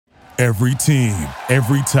Every team,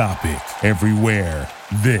 every topic, everywhere.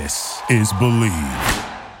 This is Believe.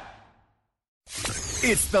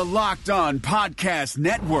 It's the Locked On Podcast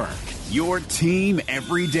Network, your team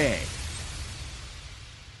every day.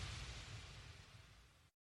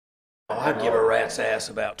 I give a rat's ass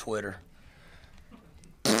about Twitter.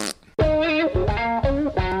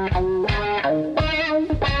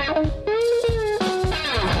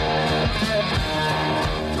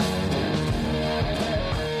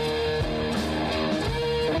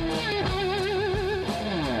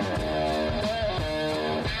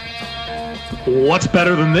 What's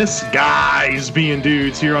better than this? Guys being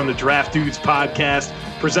dudes here on the Draft Dudes podcast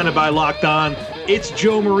presented by Locked On. It's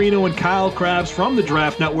Joe Marino and Kyle Krabs from the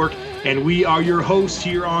Draft Network, and we are your hosts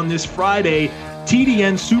here on this Friday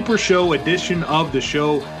TDN Supershow edition of the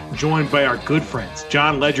show, joined by our good friends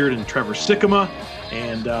John Ledgert and Trevor Sikkema.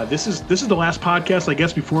 And this is the last podcast, I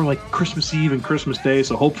guess, before like Christmas Eve and Christmas Day.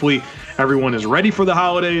 So hopefully everyone is ready for the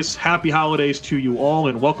holidays. Happy holidays to you all,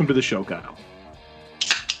 and welcome to the show, Kyle.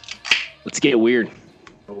 Let's get weird.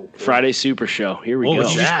 Friday Super Show. Here we go.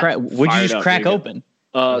 What'd you just crack open?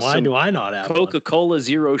 Why do I not have Coca-Cola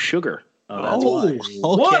Zero Sugar? Okay.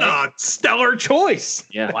 What a stellar choice.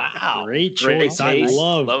 Yeah. Wow. Great choice. I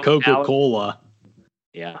love Coca-Cola.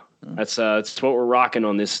 Yeah. That's what we're rocking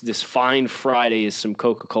on this fine Friday is some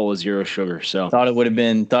Coca-Cola Zero Sugar. So thought it would have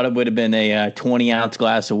been a 20-ounce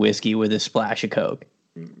glass of whiskey with a splash of Coke.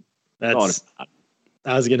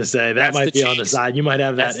 I was going to say that might be on the side. You might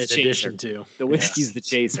have that in addition to. The whiskey's the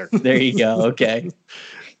chaser. There you go. Okay.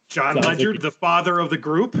 John Ledgert, the father of the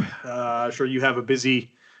group. Sure you have a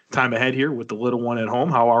busy time ahead here with the little one at home.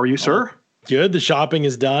 How are you, sir? Good. The shopping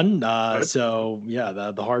is done. So, yeah,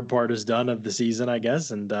 the hard part is done of the season, I guess.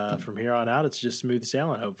 And from here on out, it's just smooth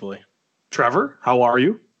sailing, hopefully. Trevor, how are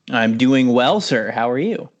you? I'm doing well, sir. How are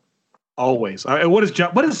you? Always. What does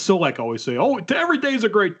Solak always say? Oh, every day's a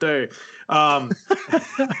great day.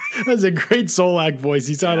 That's a great Solak voice.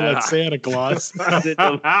 He sounded like Santa Claus.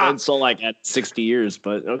 And Solak at 60 years,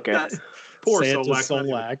 but okay. Poor Santa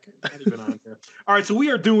Solak. Not even on here. All right, so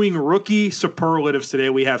we are doing rookie superlatives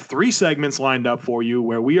today. We have 3 segments lined up for you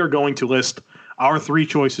where we are going to list our 3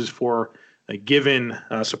 choices for a given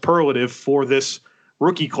superlative for this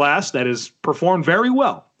rookie class that has performed very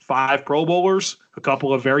well. 5 Pro Bowlers, a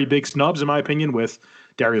couple of very big snubs, in my opinion, with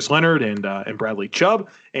Darius Leonard and Bradley Chubb.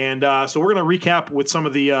 And so we're going to recap with some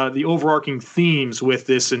of the overarching themes with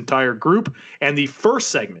this entire group. And the first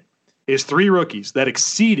segment is 3 rookies that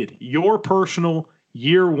exceeded your personal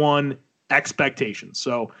year one expectations.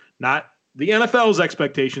 So not the NFL's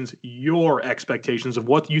expectations, your expectations of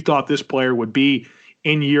what you thought this player would be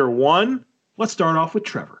in year one. Let's start off with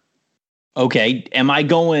Trevor. Okay. Am I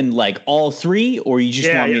going like all 3 or you just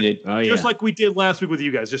want me to? Just like we did last week with you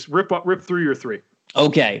guys. Just rip through your 3.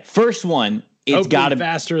 Okay. First one. It's got to be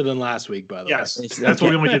faster than last week, by the way. Yes. That's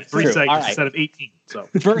why we only did 3 segments instead of 18. So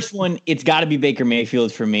first one, it's got to be Baker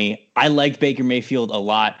Mayfield for me. I liked Baker Mayfield a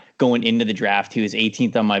lot going into the draft. He was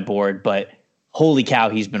 18th on my board, but holy cow,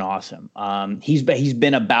 he's been awesome. He's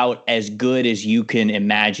been about as good as you can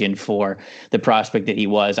imagine for the prospect that he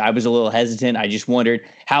was. I was a little hesitant. I just wondered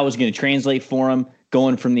how it was going to translate for him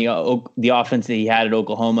going from the offense that he had at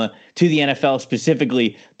Oklahoma to the NFL,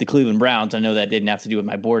 specifically the Cleveland Browns. I know that didn't have to do with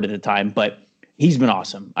my board at the time, but he's been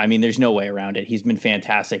awesome. I mean, there's no way around it. He's been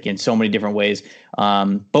fantastic in so many different ways,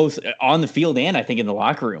 both on the field and I think in the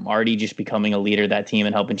locker room, already just becoming a leader of that team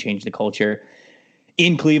and helping change the culture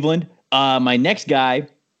in Cleveland. My next guy,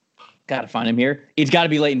 got to find him here. It's got to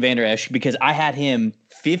be Leighton Vander Esch because I had him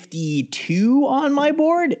 52 on my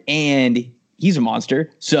board and he's a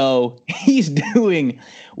monster. So he's doing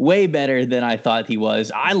way better than I thought he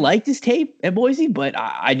was. I liked his tape at Boise, but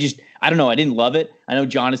I don't know. I didn't love it. I know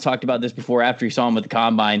John has talked about this before. After he saw him at the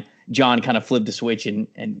combine, John kind of flipped the switch and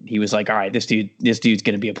he was like, all right, this dude's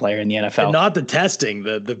going to be a player in the NFL. And not the testing,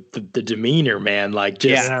 the demeanor, man. Like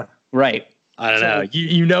just right. I don't know.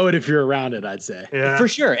 You know it if you're around it, I'd say. Yeah. For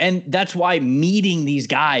sure. And that's why meeting these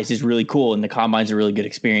guys is really cool. And the combine's a really good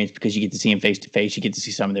experience because you get to see them face to face. You get to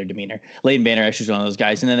see some of their demeanor. Leighton Vander Esch was one of those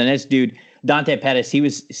guys. And then the next dude, Dante Pettis, he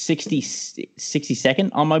was 62nd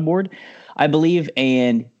on my board, I believe.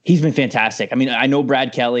 And he's been fantastic. I mean, I know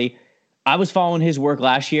Brad Kelly. I was following his work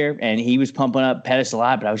last year and he was pumping up Pettis a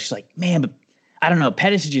lot, but I was just like, man, but I don't know.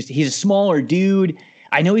 Pettis is he's a smaller dude.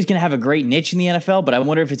 I know he's going to have a great niche in the NFL, but I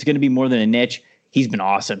wonder if it's going to be more than a niche. He's been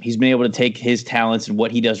awesome. He's been able to take his talents and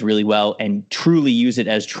what he does really well and truly use it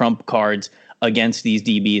as trump cards against these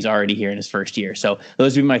DBs already here in his first year. So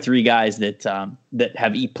those would be my 3 guys that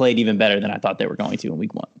have played even better than I thought they were going to in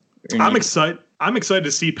week 1. I'm excited. I'm excited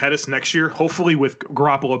to see Pettis next year, hopefully with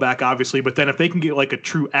Garoppolo back, obviously. But then if they can get like a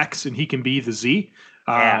true X and he can be the Z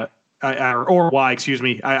or Y, excuse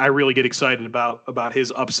me, I really get excited about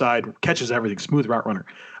his upside. Catches everything, smooth route runner.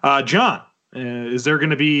 John, is there going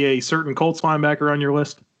to be a certain Colts linebacker on your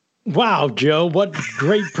list? Wow, Joe, what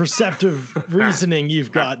great perceptive reasoning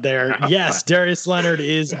you've got there. Yes, Darius Leonard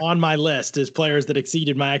is on my list as players that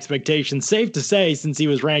exceeded my expectations. Safe to say, since he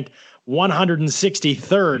was ranked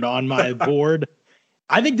 163rd on my board.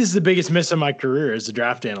 I think this is the biggest miss of my career as a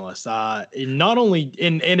draft analyst. Not only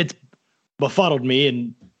and it's befuddled me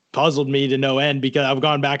and puzzled me to no end because I've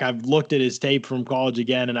gone back, I've looked at his tape from college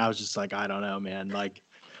again, and I was just like, I don't know, man. Like,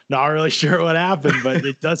 not really sure what happened, but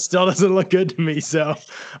it still doesn't look good to me. So,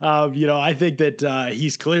 I think that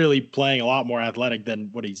he's clearly playing a lot more athletic than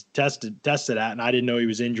what he's tested at, and I didn't know he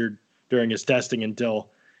was injured during his testing until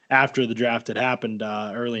after the draft had happened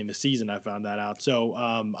early in the season. I found that out. So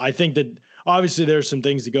I think that obviously there's some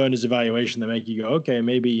things that go in his evaluation that make you go, okay,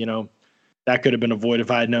 maybe, that could have been avoided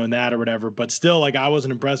if I had known that or whatever. But still, like, I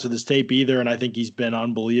wasn't impressed with his tape either, and I think he's been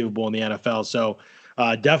unbelievable in the NFL. So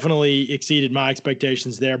definitely exceeded my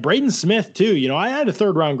expectations there. Braden Smith, too. I had a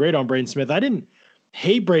third-round grade on Braden Smith. I didn't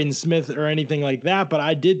hate Braden Smith or anything like that, but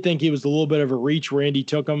I did think he was a little bit of a reach where Andy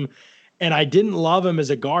took him. And I didn't love him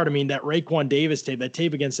as a guard. I mean, that Raekwon Davis tape, that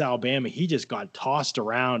tape against Alabama, he just got tossed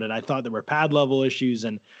around. And I thought there were pad level issues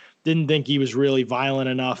and didn't think he was really violent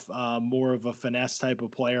enough, more of a finesse type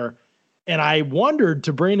of player. And I wondered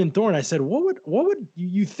to Brandon Thorne, I said, what would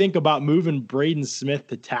you think about moving Braden Smith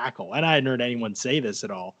to tackle? And I hadn't heard anyone say this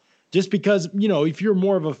at all. Just because, if you're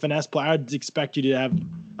more of a finesse player, I'd expect you to have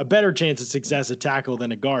a better chance of success at tackle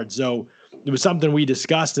than a guard. So it was something we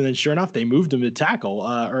discussed, and then sure enough, they moved him to tackle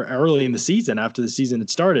early in the season after the season had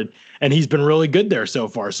started, and he's been really good there so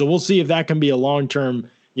far. So we'll see if that can be a long-term,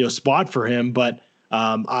 spot for him. But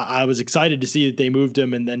I was excited to see that they moved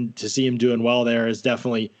him, and then to see him doing well there is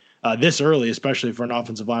definitely this early, especially for an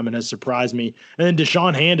offensive lineman, has surprised me. And then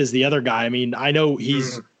Deshaun Hand is the other guy. I mean, I know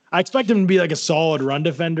I expect him to be like a solid run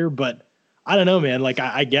defender, but I don't know, man. Like,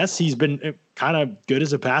 I guess he's been kind of good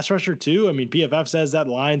as a pass rusher too. I mean, PFF says that,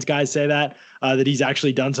 Lions guys say that he's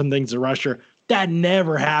actually done some things as a rusher. That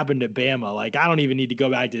never happened at Bama. Like, I don't even need to go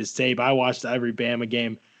back to his tape. I watched every Bama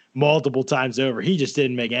game multiple times over. He just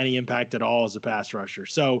didn't make any impact at all as a pass rusher.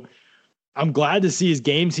 So I'm glad to see his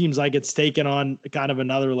game seems like it's taken on kind of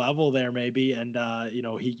another level there maybe. And,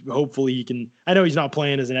 hopefully he can – I know he's not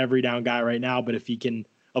playing as an every down guy right now, but if he can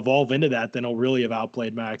evolve into that, then he'll really have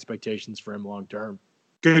outplayed my expectations for him long term.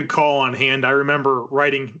 Good call on Hand. I remember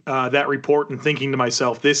writing that report and thinking to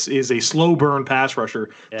myself, this is a slow burn pass rusher.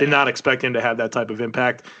 Yeah. Did not expect him to have that type of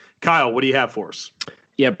impact. Kyle, what do you have for us?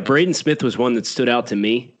 Yeah, Braden Smith was one that stood out to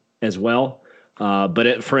me as well.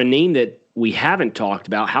 But for a name that we haven't talked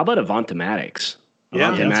about, how about Avonte Maddox?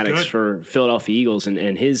 Avonte Maddox for Philadelphia Eagles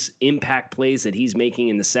and his impact plays that he's making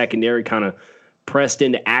in the secondary, kind of pressed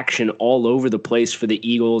into action all over the place for the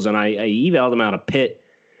Eagles. And I evaled him out of Pitt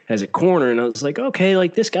as a corner, and I was like, okay,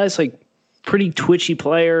 like this guy's like pretty twitchy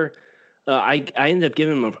player. I ended up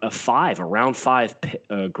giving him a round 5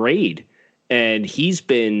 grade, and he's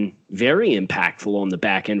been very impactful on the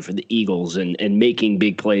back end for the Eagles and making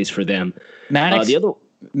big plays for them. Maddox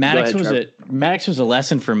was a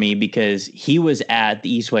lesson for me because he was at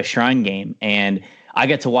the East-West Shrine game, and I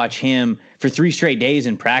got to watch him for 3 straight days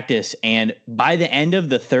in practice. And by the end of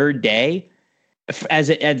the 3rd day, as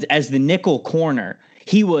the nickel corner,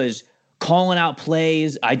 he was calling out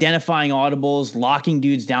plays, identifying audibles, locking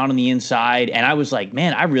dudes down on the inside. And I was like,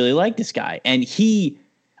 man, I really like this guy. And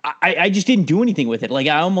I just didn't do anything with it. Like,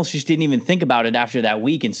 I almost just didn't even think about it after that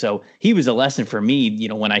week. And so he was a lesson for me,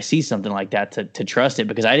 when I see something like that to trust it,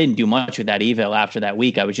 because I didn't do much with that eval after that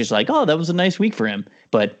week. I was just like, oh, that was a nice week for him.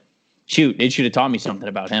 But shoot, it should have taught me something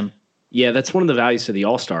about him. Yeah, that's one of the values of the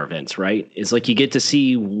All-Star events, right? Is like you get to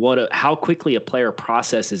see how quickly a player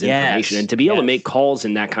processes information, and to be able to make calls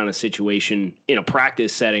in that kind of situation in a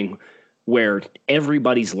practice setting where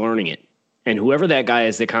everybody's learning it, and whoever that guy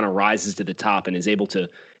is that kind of rises to the top and is able to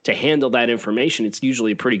handle that information, it's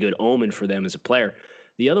usually a pretty good omen for them as a player.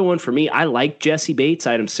 The other one for me, I like Jesse Bates.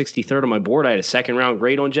 I had him 63rd on my board. I had a 2nd-round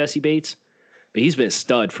grade on Jesse Bates, but he's been a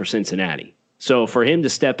stud for Cincinnati. So for him to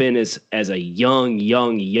step in as a young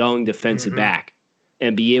defensive back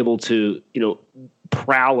and be able to,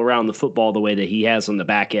 prowl around the football the way that he has on the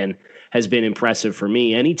back end has been impressive for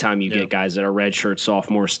me. Anytime you get guys that are redshirt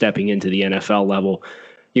sophomores stepping into the NFL level,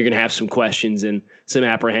 you're going to have some questions and some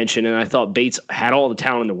apprehension. And I thought Bates had all the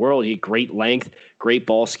talent in the world. He had great length, great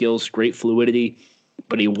ball skills, great fluidity,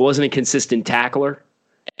 but he wasn't a consistent tackler.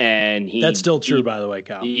 And that's still true, by the way,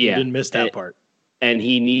 Kyle. Yeah, you didn't miss that part. and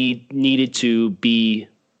he needed to be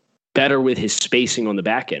better with his spacing on the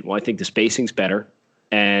back end. Well, I think the spacing's better,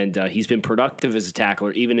 and he's been productive as a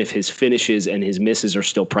tackler, even if his finishes and his misses are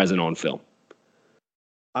still present on film.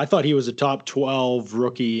 I thought he was a top 12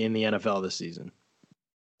 rookie in the NFL this season.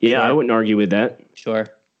 Yeah, I wouldn't argue with that. Sure.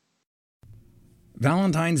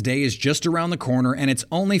 Valentine's Day is just around the corner, and it's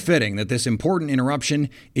only fitting that this important interruption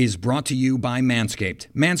is brought to you by Manscaped.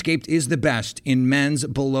 Manscaped is the best in men's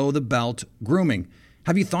below-the-belt grooming.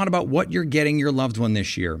 Have you thought about what you're getting your loved one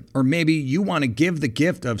this year? Or maybe you want to give the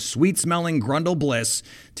gift of sweet-smelling Grundle bliss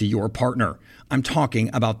to your partner. I'm talking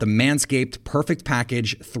about the Manscaped Perfect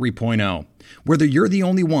Package 3.0. Whether you're the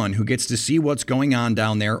only one who gets to see what's going on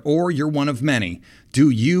down there or you're one of many, do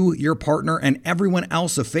you, your partner, and everyone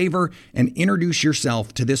else a favor and introduce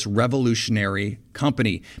yourself to this revolutionary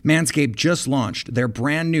company. Manscaped just launched their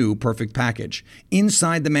brand new Perfect Package.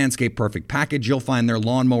 Inside the Manscaped Perfect Package, you'll find their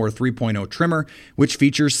Lawnmower 3.0 trimmer, which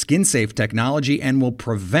features skin-safe technology and will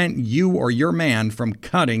prevent you or your man from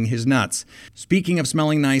cutting his nuts. Speaking of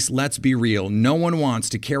smelling nice, let's be real. No one wants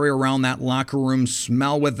to carry around that locker room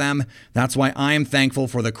smell with them. That's why I am thankful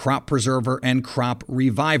for the Crop Preserver and Crop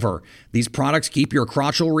Reviver. These products keep your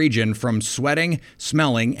crotchal region from sweating,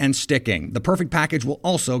 smelling, and sticking. The Perfect Package will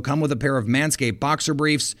also come with a pair of Manscaped boxer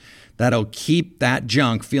briefs that'll keep that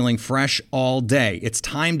junk feeling fresh all day. It's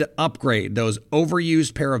time to upgrade those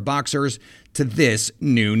overused pair of boxers to this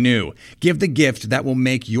new. Give the gift that will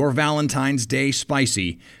make your Valentine's Day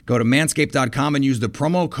spicy. Go to manscaped.com and use the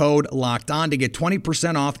promo code LOCKEDON to get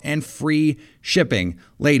 20% off and free shipping.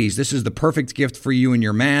 Ladies, this is the perfect gift for you and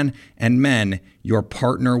your man. And men, your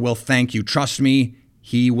partner will thank you. Trust me,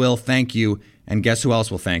 he will thank you. And guess who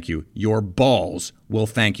else will thank you? Your balls will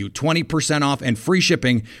thank you. 20% off and free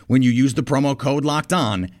shipping when you use the promo code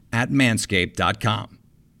LOCKEDON at manscaped.com.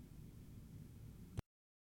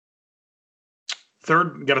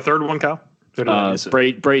 Got a third one, Kyle?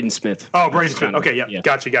 Braden Smith. Oh, Braden Smith. Okay, yeah.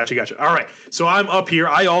 Gotcha. All right. So I'm up here.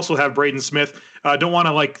 I also have Braden Smith. Don't want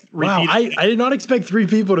to repeat. Wow, I did not expect three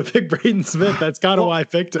people to pick Braden Smith. That's kind of why I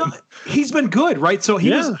picked him. He's been good, right? So I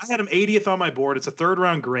had him 80th on my board. It's a third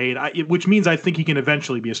round grade, which means I think he can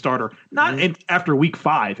eventually be a starter, after week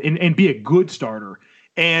 5 and be a good starter.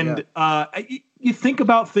 And you think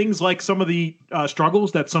about things like some of the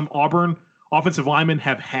struggles that some Auburn offensive linemen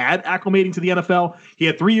have had acclimating to the NFL. He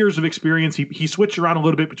had 3 years of experience. He switched around a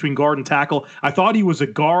little bit between guard and tackle. I thought he was a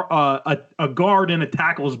guard in a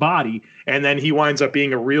tackle's body, and then he winds up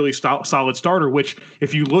being a really solid starter, which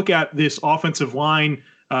if you look at this offensive line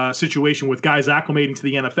situation with guys acclimating to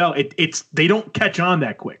the NFL, they don't catch on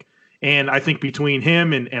that quick. And I think between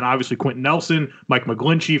him and obviously Quentin Nelson, Mike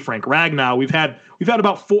McGlinchey, Frank Ragnow, we've had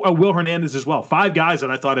about 4, Will Hernandez as well, 5 guys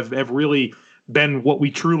that I thought have really been what we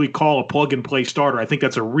truly call a plug-and-play starter. I think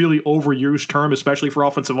that's a really overused term, especially for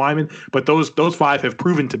offensive linemen, but those 5 have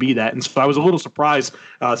proven to be that. And so I was a little surprised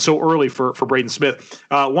so early for Braden Smith.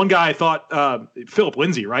 One guy I thought, Phillip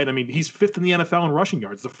Lindsay, right? I mean, he's 5th in the NFL in rushing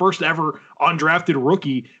yards, the first ever undrafted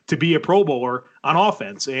rookie to be a Pro Bowler on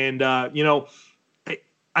offense. And,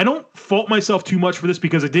 I don't fault myself too much for this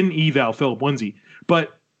because it didn't eval Phillip Lindsay.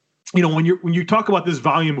 But, when you talk about this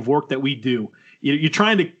volume of work that we do, you're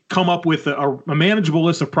trying to come up with a manageable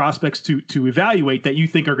list of prospects to evaluate that you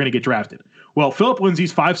think are going to get drafted. Well, Phillip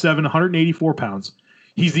Lindsay's 5'7", 184 pounds.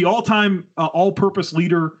 He's the all-time all-purpose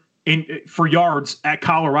leader for yards at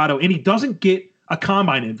Colorado, and he doesn't get a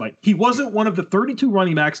combine invite. He wasn't one of the 32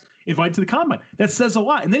 running backs invited to the combine. That says a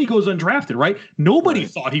lot. And then he goes undrafted, right? Nobody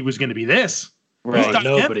thought he was going to be this. Right,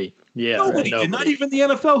 nobody. Yeah, nobody. And not even the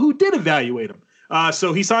NFL who did evaluate him.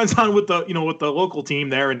 So he signs on with the local team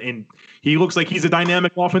there, and he looks like he's a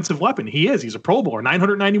dynamic offensive weapon. He is. He's a Pro Bowler,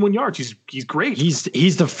 991 yards. He's great. He's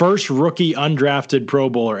the first rookie undrafted Pro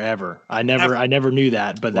Bowler ever. I never knew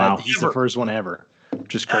that, but he's the first one ever.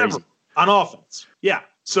 Just crazy on offense. Yeah.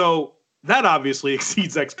 So that obviously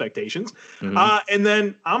exceeds expectations. Mm-hmm. And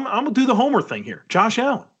then I'm gonna do the homer thing here. Josh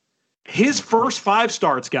Allen, his first 5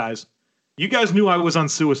 starts, guys. You guys knew I was on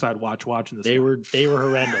suicide watch watching this. They were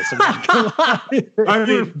horrendous. I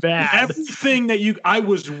mean, bad. Everything that I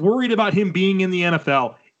was worried about him being in the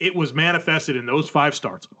NFL, it was manifested in those 5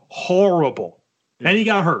 starts. Horrible. Then he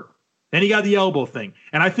got hurt. Then he got the elbow thing.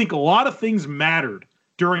 And I think a lot of things mattered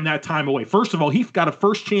during that time away. First of all, he got a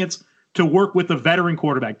first chance to work with a veteran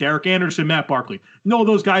quarterback, Derek Anderson, Matt Barkley. No,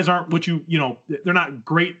 those guys aren't what they're not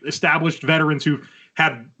great established veterans who've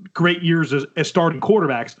had great years as starting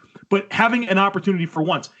quarterbacks. But having an opportunity for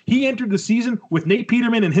once, he entered the season with Nate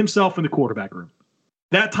Peterman and himself in the quarterback room.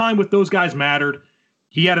 That time with those guys mattered.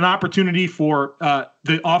 He had an opportunity for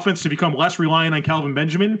the offense to become less reliant on Kelvin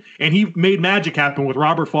Benjamin, and he made magic happen with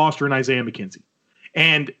Robert Foster and Isaiah McKenzie.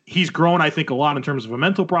 And he's grown, I think, a lot in terms of a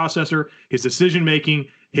mental processor. His decision making,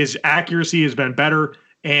 his accuracy has been better.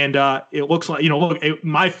 And it looks like,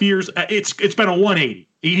 my fears, it's been a 180.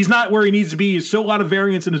 He's not where he needs to be. He's still a lot of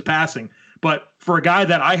variance in his passing. But for a guy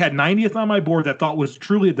that I had 90th on my board that thought was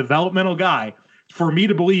truly a developmental guy, for me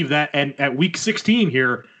to believe that and at week 16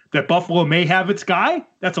 here, that Buffalo may have its guy,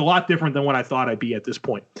 that's a lot different than what I thought I'd be at this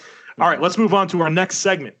point. All right, let's move on to our next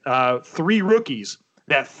segment. 3 rookies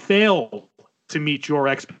that failed to meet your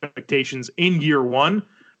expectations in year one.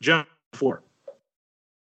 John, floor.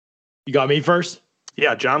 You got me first?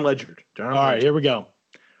 Yeah, John Ledger. All right, here we go.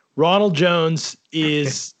 Ronald Jones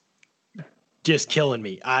is just killing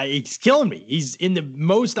me. He's killing me. He's in the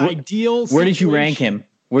most ideal situation. Where did you rank him?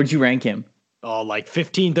 Where did you rank him? Oh, like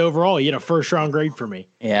 15th overall. He had a first-round grade for me.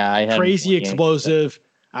 Yeah, I had crazy explosive.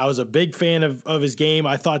 I was a big fan of his game.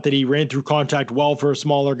 I thought that he ran through contact well for a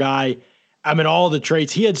smaller guy. I mean, all the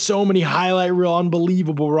traits. He had so many highlight reel,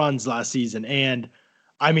 unbelievable runs last season. And,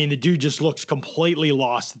 I mean, the dude just looks completely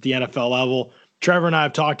lost at the NFL level. Trevor and I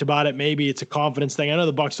have talked about it. Maybe it's a confidence thing. I know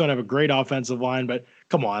the Bucs don't have a great offensive line, but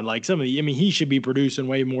come on, like he should be producing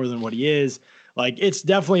way more than what he is. Like, it's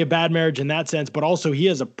definitely a bad marriage in that sense, but also he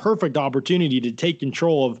has a perfect opportunity to take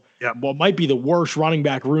control of what might be the worst running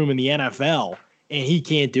back room in the NFL, and he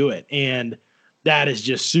can't do it. And that is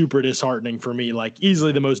just super disheartening for me. Like,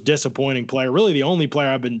 easily the most disappointing player, really the only player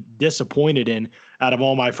I've been disappointed in out of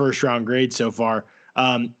all my first round grades so far.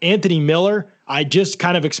 Anthony Miller, I just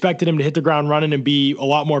kind of expected him to hit the ground running and be a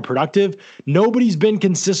lot more productive. Nobody's been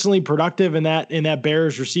consistently productive in that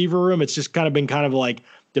Bears receiver room. It's just kind of been like,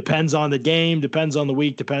 depends on the game, depends on the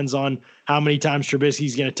week, depends on how many times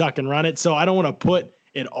Trubisky's going to tuck and run it. So I don't want to put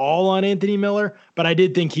it all on Anthony Miller, but I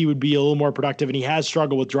did think he would be a little more productive, and he has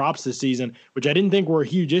struggled with drops this season, which I didn't think were a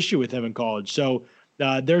huge issue with him in college. So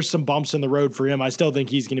there's some bumps in the road for him. I still think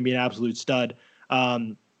he's going to be an absolute stud.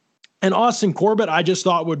 And Austin Corbett, I just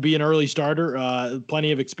thought would be an early starter,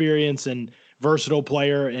 plenty of experience and versatile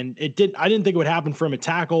player. And I didn't think it would happen for him at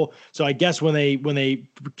tackle. So I guess when they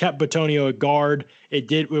kept Bitonio at guard,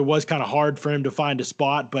 it was kind of hard for him to find a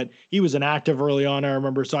spot, but he was inactive early on, I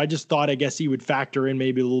remember. So I just thought, I guess he would factor in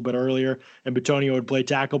maybe a little bit earlier and Bitonio would play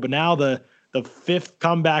tackle. But now the fifth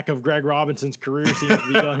comeback of Greg Robinson's career seems to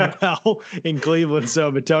be going well in Cleveland.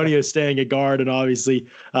 So Bitonio staying at guard, and obviously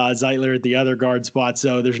Zeitler at the other guard spot.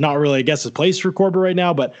 So there's not really, I guess, a place for Corbett right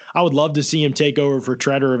now, but I would love to see him take over for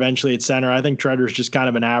Treader eventually at center. I think Treader's just kind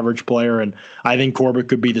of an average player, and I think Corbett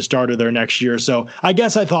could be the starter there next year. So I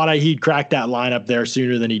guess I thought he'd crack that lineup there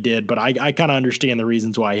sooner than he did, but I kind of understand the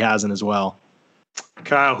reasons why he hasn't as well.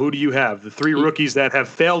 Kyle, who do you have? The 3 rookies that have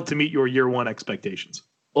failed to meet your year one expectations.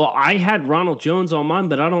 Well, I had Ronald Jones on mine,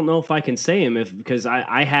 but I don't know if I can say him because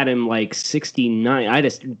I had him like 69. I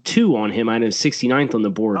had 2 on him. I had him 69th on the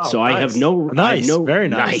board. Oh, so nice. I have no nice. Very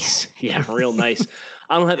nice. Yeah, real nice.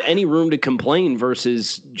 I don't have any room to complain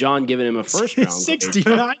versus John giving him a first round.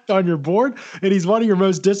 69th on your board, and he's one of your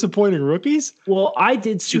most disappointing rookies? Well, I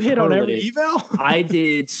did You hit on every eval? I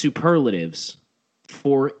did superlatives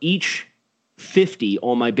for each 50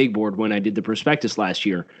 on my big board when I did the prospectus last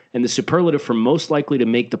year. And the superlative for most likely to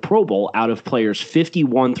make the Pro Bowl out of players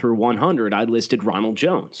 51 through 100, I listed Ronald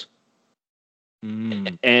Jones.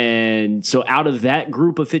 And so out of that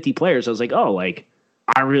group of 50 players, I was like,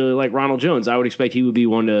 I really like Ronald Jones. I would expect he would be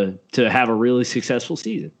one to have a really successful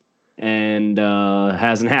season. And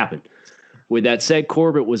hasn't happened. With that said,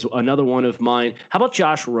 Corbett was another one of mine. How about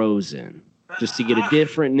Josh Rosen? Just to get a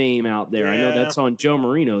different name out there. Yeah. I know that's on Joe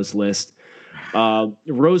Marino's list.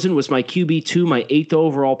 Rosen was my QB2, my 8th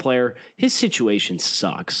overall player. His situation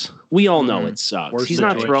sucks. We all know it sucks. He's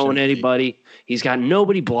not throwing anybody. He's got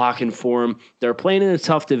nobody blocking for him. They're playing in a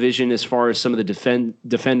tough division as far as some of the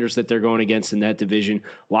defenders that they're going against in that division.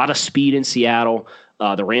 A lot of speed in Seattle.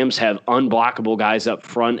 The Rams have unblockable guys up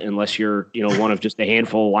front unless you're one of just a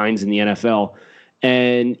handful of lines in the NFL.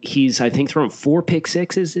 And he's, I think, thrown 4 pick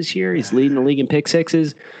sixes this year. He's leading the league in pick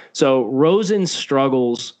sixes. So Rosen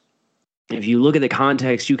struggles. If you look at the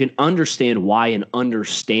context, you can understand why and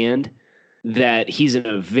understand that he's in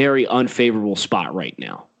a very unfavorable spot right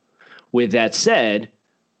now. With that said,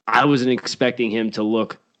 I wasn't expecting him to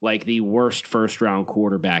look like the worst first-round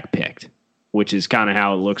quarterback picked, which is kind of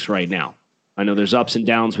how it looks right now. I know there's ups and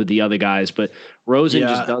downs with the other guys, but Rosen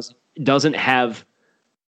just doesn't have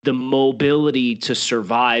the mobility to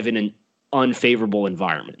survive in an unfavorable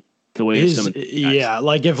environment the way some of the guys. Yeah,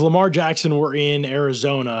 like if Lamar Jackson were in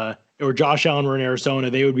Arizona or Josh Allen were in Arizona,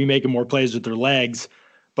 they would be making more plays with their legs.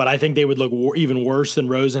 But I think they would look even worse than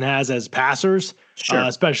Rosen has as passers,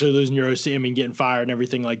 especially losing your OC, getting fired and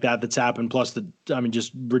everything like that that's happened, plus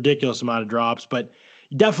just ridiculous amount of drops. But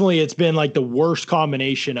definitely it's been like the worst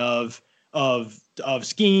combination of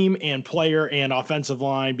scheme and player and offensive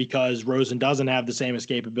line, because Rosen doesn't have the same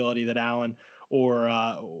escapability that Allen or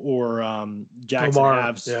Jackson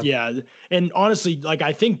have. Yeah. And honestly, like,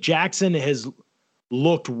 I think Jackson has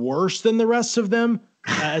looked worse than the rest of them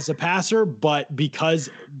as a passer, but because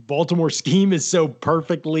Baltimore's scheme is so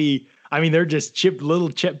perfectly, I mean, they're just little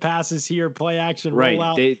chip passes here, play action, roll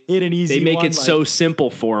out, hit an easy one. They make it so simple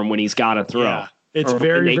for him when he's got to throw. Yeah, it's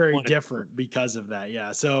very, very different because of that.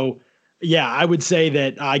 Yeah. So, yeah, I would say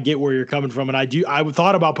that I get where you're coming from. And I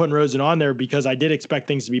thought about putting Rosen on there because I did expect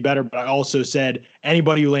things to be better. But I also said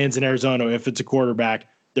anybody who lands in Arizona, if it's a quarterback,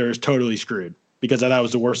 they're totally screwed, because I thought it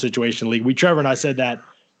was the worst situation in the league. Trevor and I said that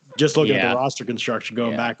just looking at the roster construction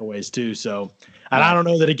going back a ways too. So, and I don't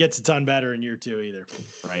know that it gets a ton better in year 2 either.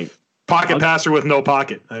 Right. Pocket passer with no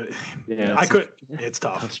pocket. It's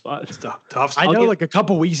tough. Tough spot. It's tough. I know, like a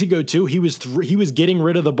couple weeks ago too, he was getting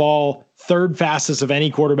rid of the ball third fastest of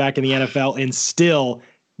any quarterback in the NFL, and still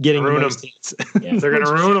getting ruin him. They're going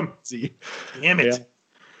to ruin him. See, damn it,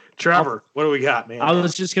 Trevor. What do we got, man? I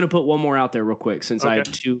was just going to put one more out there real quick, since I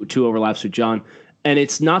have two overlaps with John. And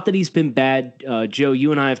it's not that he's been bad. Joe,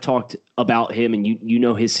 you and I have talked about him, and you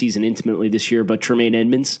know his season intimately this year. But Tremaine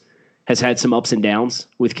Edmonds has had some ups and downs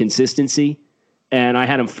with consistency, and I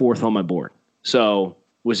had him 4th on my board. So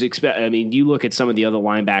you look at some of the other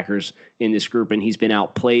linebackers in this group, and he's been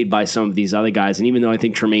outplayed by some of these other guys. And even though I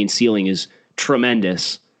think Tremaine's ceiling is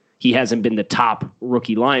tremendous, he hasn't been the top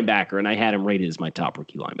rookie linebacker, and I had him rated as my top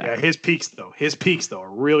rookie linebacker. Yeah, his peaks are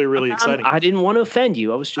really, really exciting. I didn't want to offend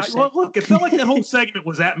you. I was just saying. Look, it felt like that whole segment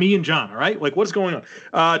was at me and John. All right, like, what's going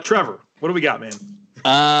on? Trevor, what do we got, man?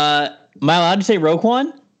 Am I allowed to say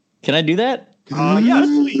Roquan? Can I do that? Yes,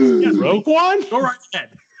 please. Yes, Roquan? Go right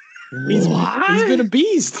ahead. He's been a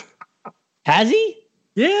beast. Has he?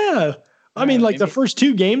 Yeah. I mean, like, the first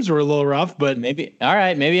 2 games were a little rough, but maybe. All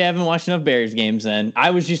right. Maybe I haven't watched enough Bears games then.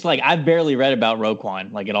 I was just like, I've barely read about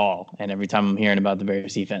Roquan, like, at all. And every time I'm hearing about the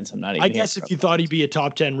Bears defense, I'm not even. I guess if you thought he'd be a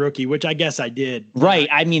top 10 rookie, which I guess I did. Right.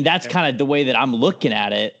 I mean, that's kind of the way that I'm looking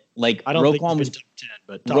at it. Like, I don't think he's been top 10,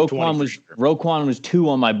 but top 20 Roquan was 2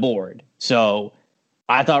 on my board. So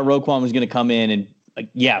I thought Roquan was going to come in and,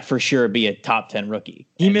 for sure be a top 10 rookie.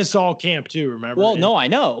 He missed all camp too, remember? Well, no, I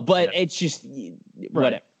know, but it's just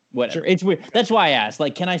whatever. Sure. It's weird. That's why I asked.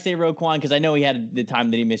 Like, can I say Roquan? Because I know he had the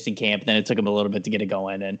time that he missed in camp. Then it took him a little bit to get it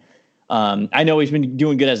going. And I know he's been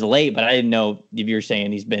doing good as of late, but I didn't know if you're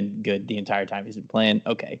saying he's been good the entire time he's been playing.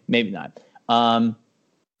 Okay, maybe not.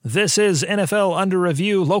 This is NFL Under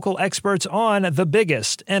Review, local experts on the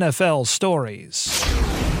biggest NFL stories.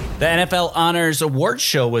 The NFL Honors Awards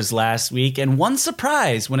show was last week, and one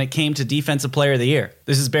surprise when it came to Defensive Player of the Year.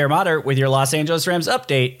 This is Bear Motter with your Los Angeles Rams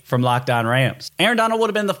update from Locked On Rams. Aaron Donald would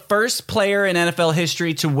have been the first player in NFL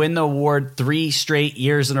history to win the award 3 straight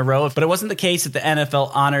years in a row, but it wasn't the case at the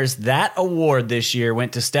NFL Honors. That award this year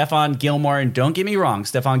went to Stephon Gilmore, and don't get me wrong,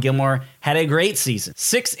 Stephon Gilmore had a great season.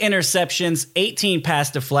 6 interceptions, 18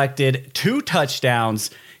 pass deflected, 2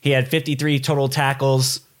 touchdowns. He had 53 total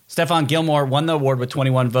tackles. Stephon Gilmore won the award with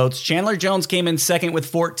 21 votes. Chandler Jones came in second with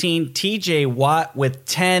 14. TJ Watt with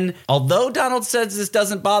 10. Although Donald says this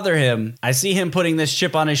doesn't bother him, I see him putting this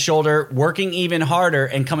chip on his shoulder, working even harder,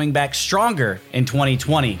 and coming back stronger in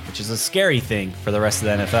 2020, which is a scary thing for the rest of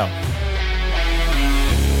the NFL.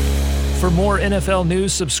 For more NFL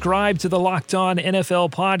news, subscribe to the Locked On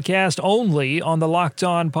NFL podcast only on the Locked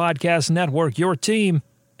On Podcast Network, your team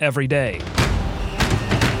every day.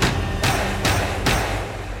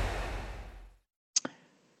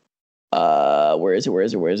 Where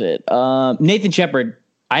is it? Nathan Shepard.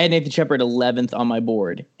 I had Nathan Shepard 11th on my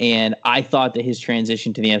board, and I thought that his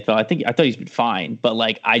transition to the NFL, I thought he's been fine, but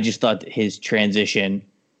like, I just thought that his transition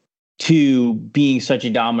to being such a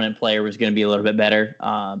dominant player was going to be a little bit better.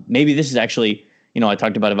 Maybe this is actually, I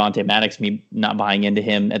talked about Avonte Maddox, me not buying into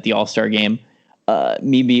him at the All-Star game.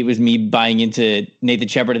 Maybe it was me buying into Nathan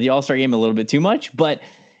Shepard at the All-Star game a little bit too much, but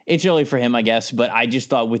it's early for him, I guess. But I just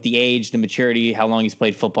thought with the age, the maturity, how long he's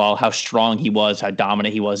played football, how strong he was, how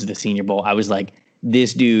dominant he was at the Senior Bowl, I was like,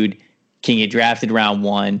 this dude can get drafted round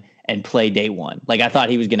 1 and play day 1. Like, I thought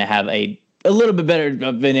he was going to have a little bit better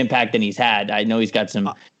of an impact than he's had. I know he's got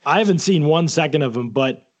some. I haven't seen 1 second of him,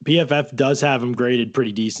 but PFF does have him graded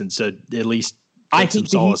pretty decent. So at least I think some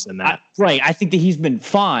solace in that. Right. I think that he's been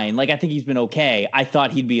fine. Like, I think he's been okay. I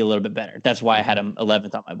thought he'd be a little bit better. That's why I had him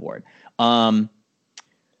 11th on my board.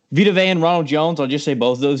 Vita Vea and Ronald Jones, I'll just say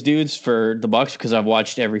both of those dudes for the Bucs because I've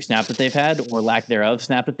watched every snap that they've had, or lack thereof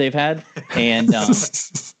snap that they've had. And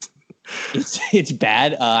it's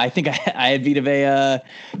bad. I think I had Vita Vea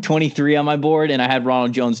 23 on my board, and I had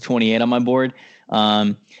Ronald Jones 28 on my board.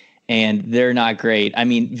 And they're not great. I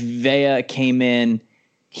mean, Vea came in,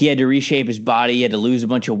 he had to reshape his body, he had to lose a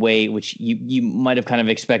bunch of weight, which you might have kind of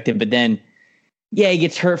expected, but then he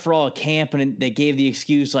gets hurt for all of camp, and they gave the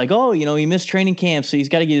excuse like, oh, he missed training camp, so he's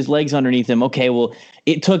got to get his legs underneath him. Okay, well,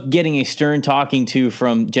 it took getting a stern talking to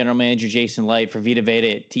from general manager Jason Light for Vita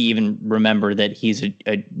Vea to even remember that he's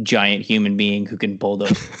a giant human being who can pull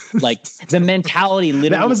those. Like, the mentality literally.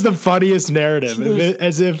 That was the funniest narrative,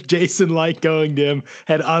 as if Jason Light going to him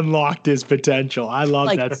had unlocked his potential. I love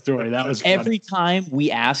that story. That was funny. Every time we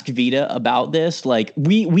asked Vita about this, like,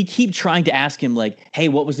 we keep trying to ask him, like, hey,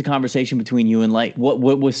 what was the conversation between you and Light? What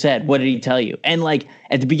was said? What did he tell you? And, like,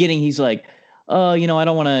 at the beginning, he's like, I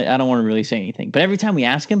don't want to really say anything. But every time we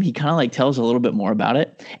ask him, he kind of like tells a little bit more about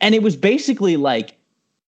it. And it was basically like,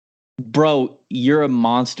 bro, you're a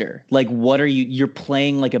monster. Like, what are you? You're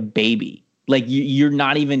playing like a baby. Like, you're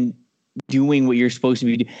not even doing what you're supposed to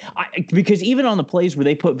be doing. Because even on the plays where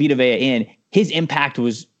they put Vita Vea in, his impact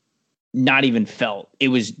was not even felt. It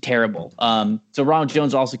was terrible. So Ronald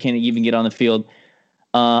Jones also can't even get on the field.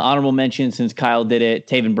 Honorable mention, since Kyle did it,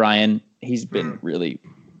 Taven Bryan. He's been really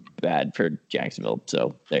bad for Jacksonville.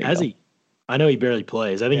 So there you go. He? I know he barely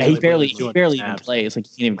plays. I think he barely even plays. Like,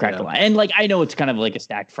 he can't even crack the line. And like, I know it's kind of like a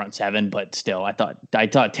stacked front seven, but still, I thought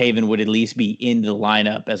Taven would at least be in the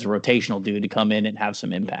lineup as a rotational dude to come in and have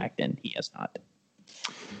some impact, and he has not.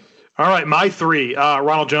 All right, my three.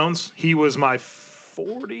 Ronald Jones. He was my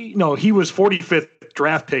 45th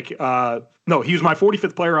draft pick. He was my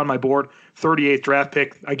 45th player on my board, 38th draft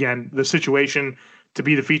pick. Again, the situation to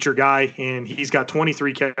be the feature guy, and he's got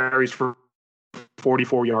 23 carries for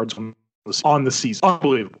 44 yards on the season.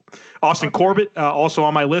 Unbelievable. Austin Corbett, also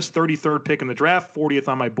on my list, 33rd pick in the draft, 40th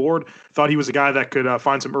on my board. Thought he was a guy that could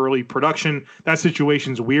find some early production. That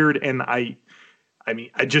situation's weird, and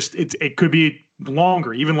it could be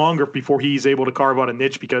even longer before he's able to carve out a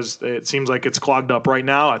niche, because it seems like it's clogged up right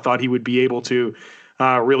now. I thought he would be able to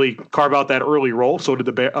really carve out that early role. So did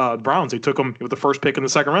the Browns. They took him with the first pick in the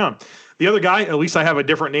second round. The other guy, at least I have a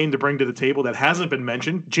different name to bring to the table that hasn't been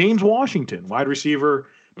mentioned, James Washington, wide receiver,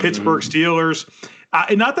 Pittsburgh Steelers.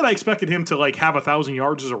 And not that I expected him to like have 1,000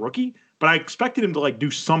 yards as a rookie, but I expected him to like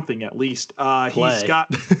do something at least. He's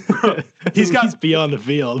got beyond the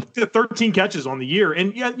field, 13 catches on the year.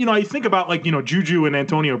 And I think about like, Juju and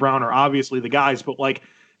Antonio Brown are obviously the guys, but like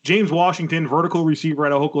James Washington, vertical receiver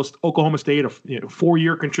at Oklahoma State, a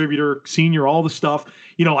 4-year contributor, senior, all the stuff.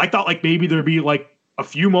 I thought like maybe there'd be like a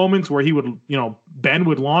few moments where he would, Ben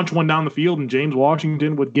would launch one down the field and James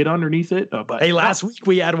Washington would get underneath it. But hey, last week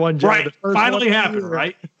we had one. Joe, right, finally happened.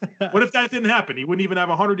 Right. What if that didn't happen? He wouldn't even have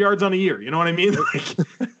 100 yards on a year. You know what I mean? For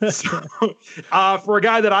a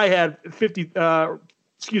guy that I had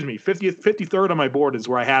 53rd on my board is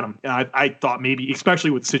where I had him. And I thought maybe, especially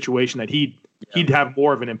with the situation, that he'd have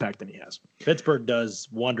more of an impact than he has. Pittsburgh does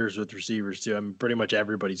wonders with receivers too. I mean, pretty much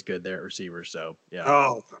everybody's good there at receivers. So yeah.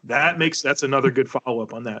 Oh, that's another good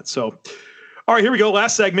follow-up on that. So, all right, here we go.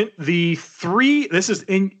 Last segment.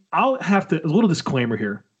 I'll have to, a little disclaimer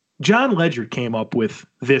here. John Ledger came up with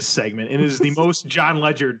this segment, and it is the most John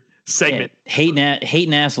Ledger segment. Yeah,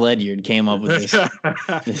 hating ass Ledyard came up with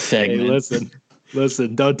this segment. Hey,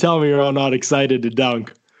 listen, don't tell me you're all not excited to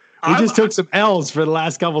dunk. We just took some L's for the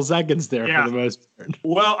last couple seconds there for the most part.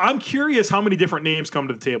 Well, I'm curious how many different names come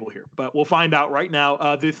to the table here, but we'll find out right now.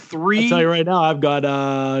 I'll tell you right now, I've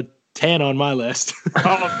got 10 on my list.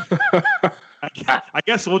 I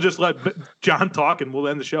guess we'll just let John talk and we'll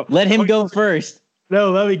end the show. Let him go first.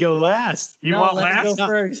 No, let me go last. You want last? Go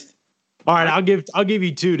first. All right, I'll give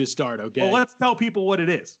you 2 to start, okay? Well, let's tell people what it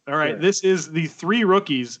is. All right, This is the 3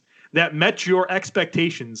 rookies that met your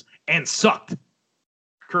expectations and sucked,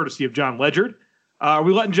 courtesy of John Ledger. Are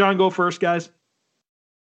we letting John go first, guys?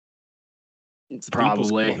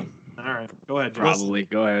 Probably. All right, go ahead. Probably.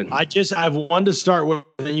 Go ahead. I have one to start with,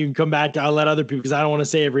 and then you can come back. I'll let other people, because I don't want to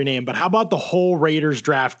say every name. But how about the whole Raiders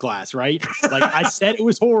draft class, right? Like, I said it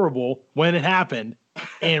was horrible when it happened,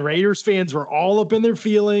 and Raiders fans were all up in their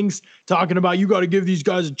feelings, talking about, you got to give these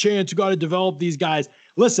guys a chance. You got to develop these guys.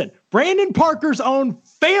 Listen, Brandon Parker's own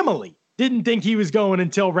family didn't think he was going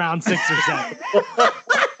until round 6 or 7.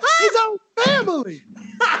 His own family.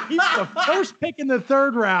 He's the first pick in the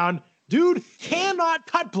 3rd round. Dude cannot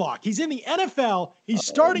cut block. He's in the NFL. He's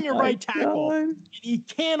starting at right tackle, and he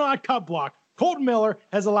cannot cut block. Colton Miller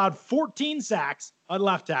has allowed 14 sacks at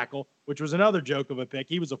left tackle, which was another joke of a pick.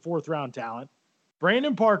 He was a 4th-round talent.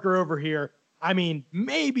 Brandon Parker over here, I mean,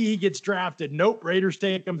 maybe he gets drafted. Nope, Raiders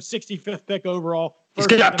take him, 65th pick overall. He's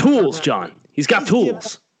got tools, John. He's got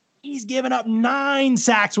tools. He's given up 9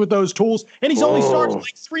 sacks with those tools, and he's only started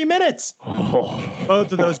like 3 minutes.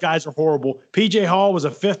 Both of those guys are horrible. PJ Hall was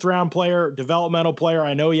a 5th-round player, developmental player.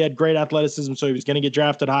 I know he had great athleticism, so he was going to get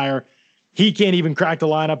drafted higher. He can't even crack the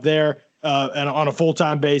lineup there and on a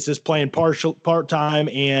full-time basis, playing part-time,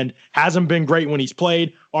 and hasn't been great when he's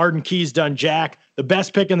played. Arden Key's done jack. The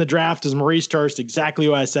best pick in the draft is Maurice Turst, exactly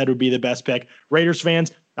what I said would be the best pick. Raiders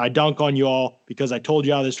fans, I dunk on you all because I told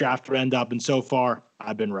you how this draft would end up, and so far,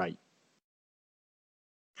 I've been right.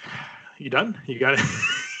 You done? You got it?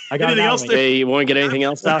 I got anything else? Hey, you want to get anything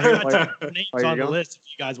else out here? Names on the list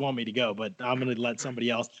if you guys want me to go, but I'm going to let somebody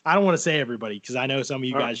else. I don't want to say everybody because I know some of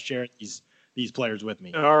you guys share these players with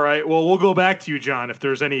me. All right. Well, we'll go back to you, John, if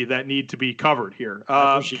there's any that need to be covered here.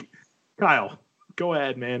 Kyle, go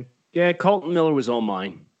ahead, man. Yeah, Colton Miller was on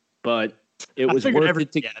mine, but it was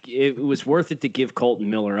worth it to give Colton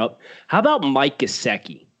Miller up. How about Mike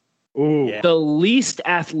Gesicki? Ooh. Yeah. The least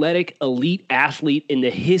athletic elite athlete in the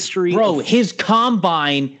history. Bro, his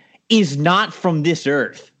combine is not from this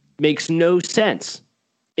earth. Makes no sense.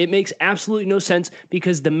 It makes absolutely no sense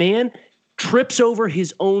because the man trips over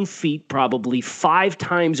his own feet probably 5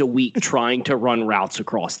 times a week trying to run routes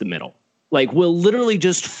across the middle. Like, will literally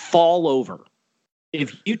just fall over.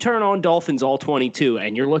 If you turn on Dolphins All 22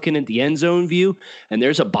 and you're looking at the end zone view and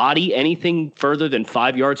there's a body anything further than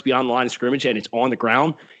 5 yards beyond the line of scrimmage and it's on the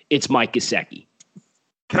ground, it's Mike Gesicki.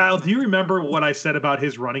 Kyle, do you remember what I said about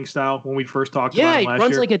his running style when we first talked about him last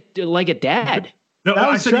year? Yeah, he runs like a dad. No, that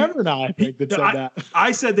was Trevor and I think that said that.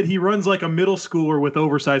 I said that he runs like a middle schooler with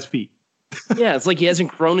oversized feet. Yeah, it's like he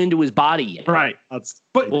hasn't grown into his body yet. Right. You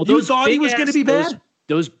thought he was going to be bad?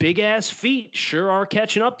 Those big-ass feet sure are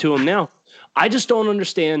catching up to him now. I just don't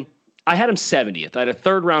understand. I had him 70th. I had a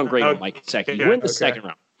 3rd-round grade on Mike Gesicki. He went the 2nd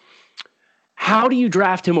round. How do you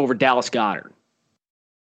draft him over Dallas Goedert?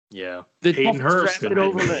 Yeah. The Hayden Hurst drafted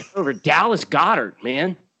over Dallas Goedert,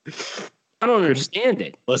 man. I don't understand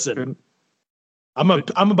it. Listen, I'm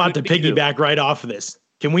about to piggyback right off of this.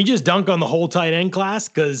 Can we just dunk on the whole tight end class?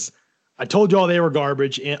 Because I told you all they were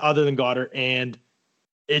garbage other than Goddard, and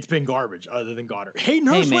it's been garbage other than Goddard. Hayden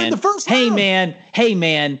Hurst went in the first round. Hey,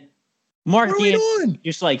 man. Mark Andrews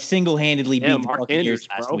just like single-handedly beat the Buccaneers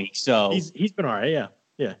last week. So he's been all right.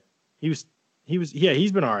 Yeah. He's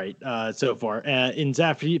been all right so far. In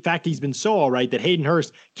fact, he's been so all right that Hayden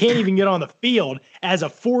Hurst can't even get on the field as a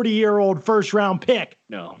 40-year-old first-round pick.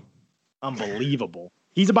 No. Unbelievable.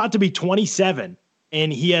 He's about to be 27,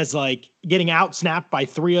 and he has like getting out-snapped by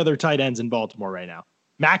 3 other tight ends in Baltimore right now.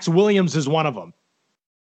 Max Williams is one of them.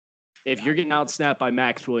 If you're getting out-snapped by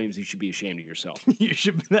Max Williams, you should be ashamed of yourself.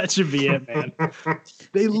 That should be it, man.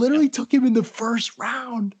 They literally took him in the first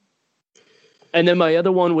round. And then my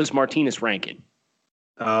other one was Martinez Rankin.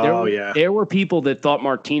 Yeah. There were people that thought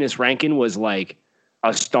Martinez Rankin was like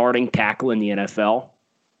a starting tackle in the NFL.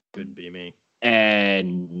 Couldn't be me.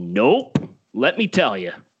 And nope. Let me tell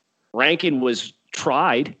you, Rankin was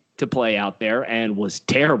tried to play out there and was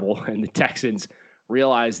terrible, and the Texans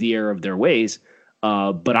realized the error of their ways.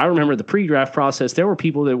 But I remember the pre-draft process, there were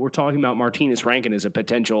people that were talking about Martinez Rankin as a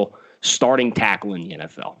potential starting tackle in the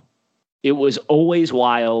NFL. It was always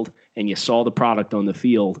wild, and you saw the product on the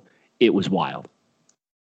field. It was wild.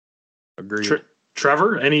 Agreed.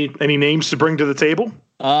 Trevor, any names to bring to the table?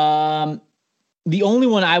 The only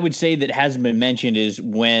one I would say that hasn't been mentioned is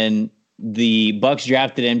when the Bucs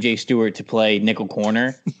drafted MJ Stewart to play nickel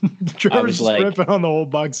corner. Trevor's ripping on the whole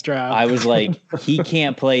Bucs draft. I was like, he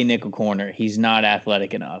can't play nickel corner. He's not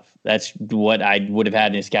athletic enough. That's what I would have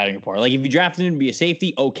had in his scouting report. Like, if you drafted him to be a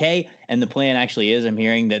safety, okay. And the plan actually is, I'm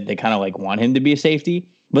hearing that they kind of like want him to be a safety.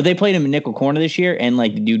 But they played him in nickel corner this year, and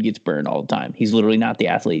like the dude gets burned all the time. He's literally not the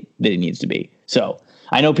athlete that he needs to be. So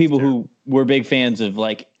I know people who were big fans of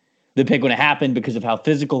like the pick when it happened because of how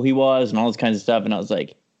physical he was and all this kinds of stuff. And I was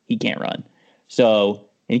like, he can't run. So,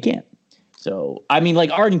 and he can't. So, I mean,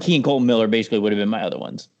 like Arden Key and Colton Miller basically would have been my other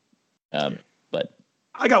ones. But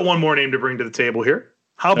I got one more name to bring to the table here.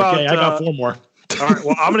 How about I got 4 more. All right.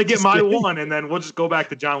 Well, I'm going to get my one, and then we'll just go back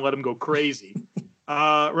to John, let him go crazy.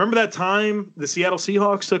 Remember that time the Seattle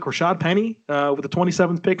Seahawks took Rashad Penny with the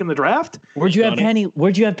 27th pick in the draft? Where'd you have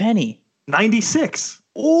Penny? 96.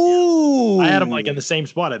 Ooh. I had him like in the same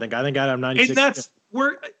spot, I think. I had him 96. And that's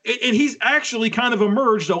and he's actually kind of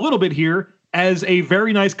emerged a little bit here as a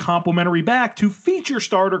very nice complimentary back to feature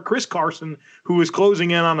starter Chris Carson, who is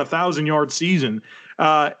closing in on a 1,000-yard season.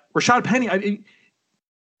 Rashad Penny.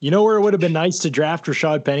 You know where it would have been nice to draft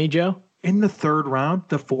Rashad Penny, Joe? In the 3rd round,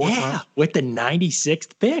 the 4th round. With the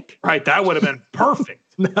 96th pick. Right, that would have been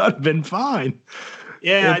perfect. That would have been fine.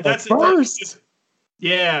 Yeah, that's first.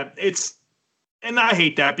 Yeah, it's And I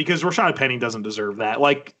hate that because Rashad Penny doesn't deserve that.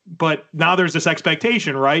 But now there's this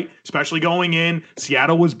expectation, right? Especially going in.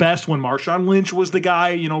 Seattle was best when Marshawn Lynch was the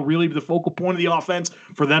guy, really the focal point of the offense.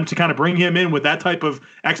 For them to kind of bring him in with that type of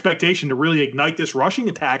expectation to really ignite this rushing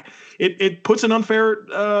attack, it puts an unfair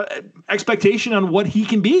expectation on what he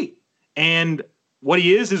can be. And what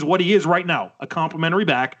he is what he is right now, a complimentary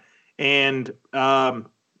back. And come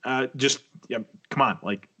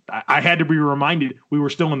on, I had to be reminded we were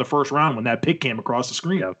still in the first round when that pick came across the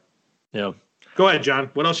screen. Yeah. Go ahead, John.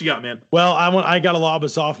 What else you got, man? Well, I got to lob a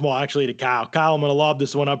softball actually to Kyle. Kyle, I'm going to lob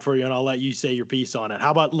this one up for you, and I'll let you say your piece on it.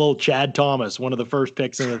 How about little Chad Thomas, one of the first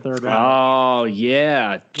picks in the third round? Oh,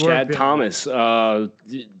 yeah. Chad Thomas,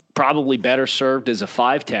 probably better served as a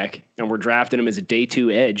 5-tech, and we're drafting him as a day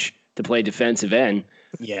 2 edge to play defensive end.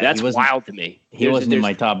 Yeah, that's wild to me. He wasn't in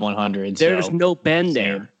my top 100. There's no bend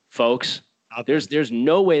there, folks. There's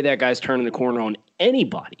no way that guy's turning the corner on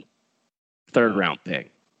anybody. Third round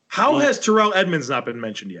pick. How has Terrell Edmonds not been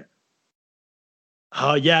mentioned yet?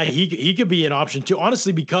 Yeah, he could be an option too.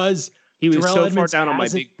 Honestly, because he was Terrell so Edmonds far down on my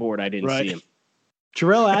big board, I didn't see him.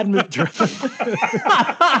 Terrell Edmonds.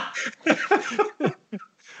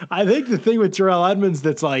 I think the thing with Terrell Edmonds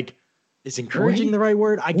that's is encouraging the right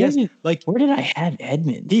word? I guess where did I have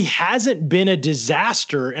Edmonds? He hasn't been a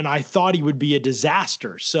disaster, and I thought he would be a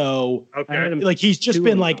disaster. So he's just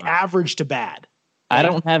been average to bad. I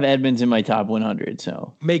don't have Edmonds in my top 100,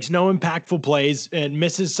 so makes no impactful plays and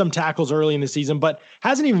misses some tackles early in the season, but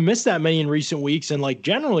hasn't even missed that many in recent weeks. And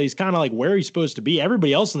generally he's kind of where he's supposed to be.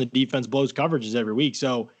 Everybody else in the defense blows coverages every week.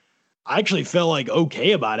 So I actually feel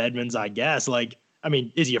okay about Edmonds, I guess.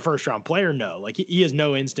 Is he a first-round player? No. He has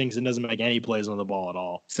no instincts and doesn't make any plays on the ball at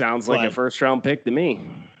all. Sounds like a first-round pick to me.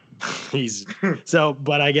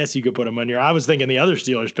 But I guess you could put him on here. I was thinking the other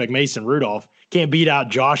Steelers pick, Mason Rudolph, can't beat out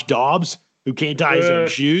Josh Dobbs, who can't tie his own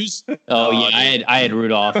shoes. Oh, yeah. I had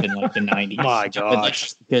Rudolph in the 90s. My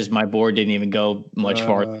gosh. Because my board didn't even go much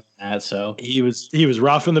farther than that. So he was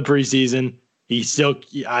rough in the preseason. He's still,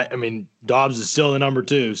 Dobbs is still the number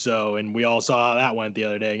 2. So, and we all saw how that went the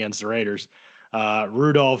other day against the Raiders.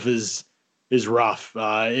 Rudolph is rough.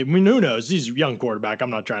 Who knows? He's a young quarterback. I'm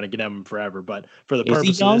not trying to get him forever, but for the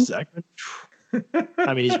purpose of this segment,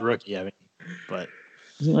 he's a rookie. But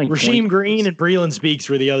Rasheem Green and Breeland Speaks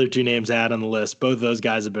were the other 2 names I had on the list. Both of those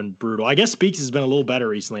guys have been brutal. I guess Speaks has been a little better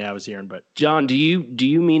recently, I was hearing. But John, do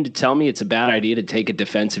you mean to tell me it's a bad idea to take a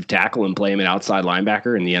defensive tackle and play him at outside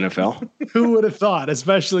linebacker in the NFL? Who would have thought,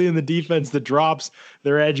 especially in the defense that drops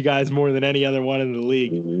their edge guys more than any other one in the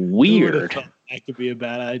league? Weird. That could be a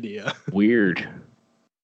bad idea. Weird.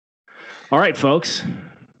 All right, folks.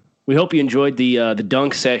 We hope you enjoyed the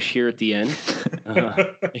dunk sesh here at the end.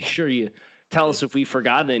 Make sure you tell us if we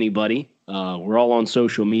forgotten anybody. We're all on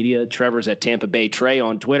social media. Trevor's at Tampa Bay Trey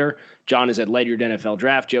on Twitter. John is at Ledyard NFL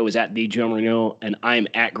Draft. Joe is at The Joe Marino, and I'm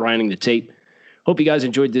at Grinding the Tape. Hope you guys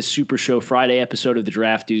enjoyed this Super Show Friday episode of the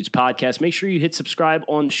Draft Dudes podcast. Make sure you hit subscribe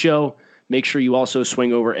on the show. Make sure you also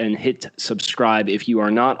swing over and hit subscribe if you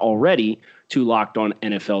are not already to Locked On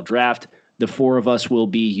NFL Draft. The 4 of us will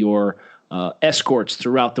be your escorts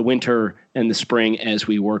throughout the winter and the spring as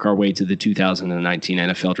we work our way to the 2019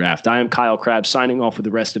 NFL Draft. I am Kyle Crabb signing off with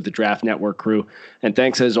the rest of the Draft Network crew. And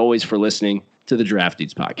thanks as always for listening to the Draft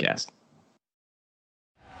Dudes podcast.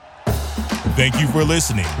 Thank you for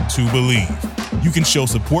listening to Believe. You can show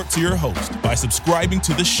support to your host by subscribing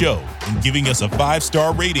to the show and giving us a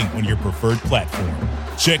 5-star rating on your preferred platform.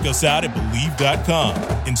 Check us out at Believe.com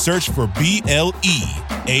and search for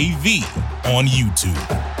BLEAV on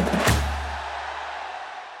YouTube.